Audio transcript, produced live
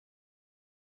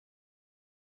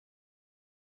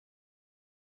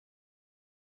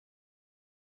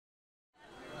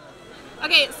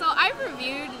Okay, so I've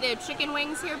reviewed the chicken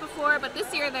wings here before, but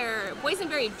this year they're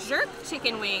Boysenberry Jerk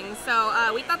Chicken Wings,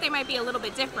 so we thought they might be a little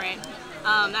bit different,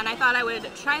 and I thought I would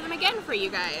try them again for you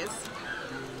guys.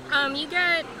 You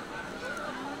get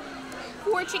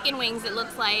 4 chicken wings, it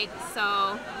looks like,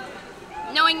 so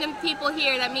knowing the people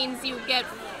here, that means you get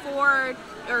 4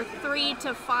 or 3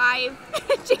 to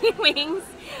 5 chicken wings.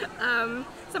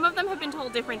 Some of them have been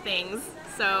told different things,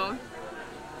 so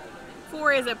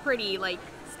 4 is a pretty, like,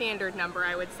 standard number,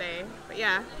 I would say, but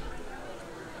yeah.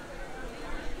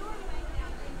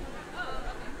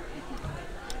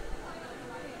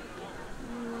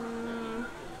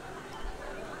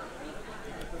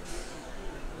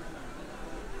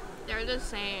 They're the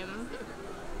same.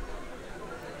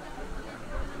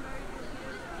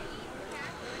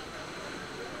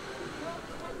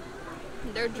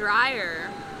 They're drier.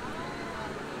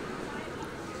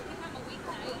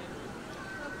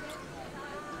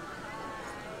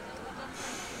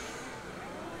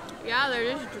 Yeah,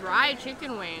 they're just dry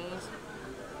chicken wings.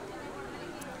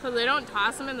 So they don't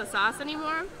toss them in the sauce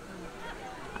anymore.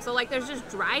 So like there's just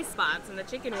dry spots in the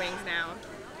chicken wings now.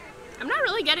 I'm not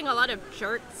really getting a lot of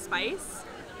jerk spice.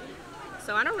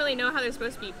 So I don't really know how they're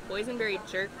supposed to be Boysenberry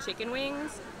Jerk Chicken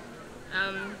Wings.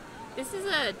 This is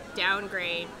a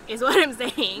downgrade, is what I'm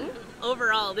saying.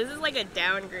 Overall, this is like a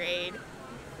downgrade.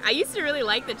 I used to really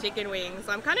like the chicken wings,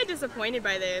 so I'm kind of disappointed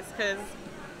by this because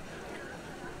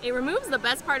it removes the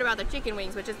best part about the chicken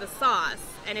wings, which is the sauce.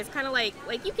 And it's kind of like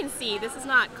you can see, this is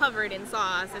not covered in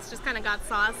sauce. It's just kind of got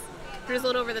sauce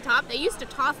drizzled over the top. They used to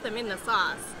toss them in the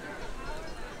sauce.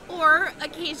 Or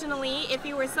occasionally, if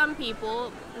you were some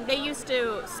people, they used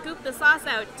to scoop the sauce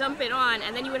out, dump it on,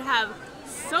 and then you would have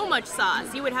so much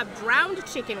sauce. You would have drowned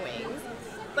chicken wings.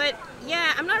 But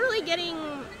yeah, I'm not really getting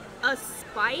a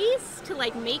spice to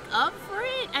like make up for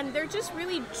it, and they're just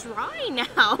really dry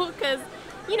now because,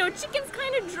 you know, chicken's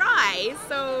kind of dry,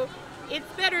 so it's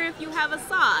better if you have a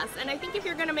sauce. And I think if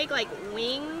you're gonna make like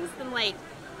wings, then like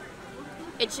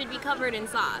it should be covered in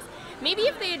sauce. Maybe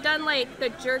if they had done like the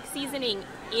jerk seasoning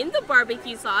in the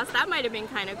barbecue sauce, that might have been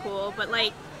kind of cool, but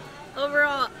like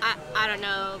overall, I don't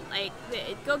know, like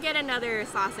go get another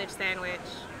sausage sandwich.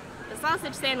 The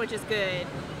sausage sandwich is good.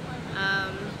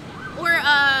 Or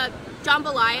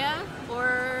jambalaya,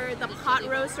 or the pot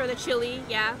roast, or the chili,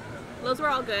 yeah, those were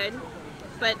all good.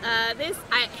 But this,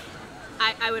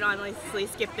 I would honestly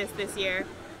skip this year.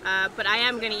 But I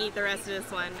am gonna eat the rest of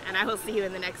this one, and I will see you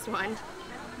in the next one.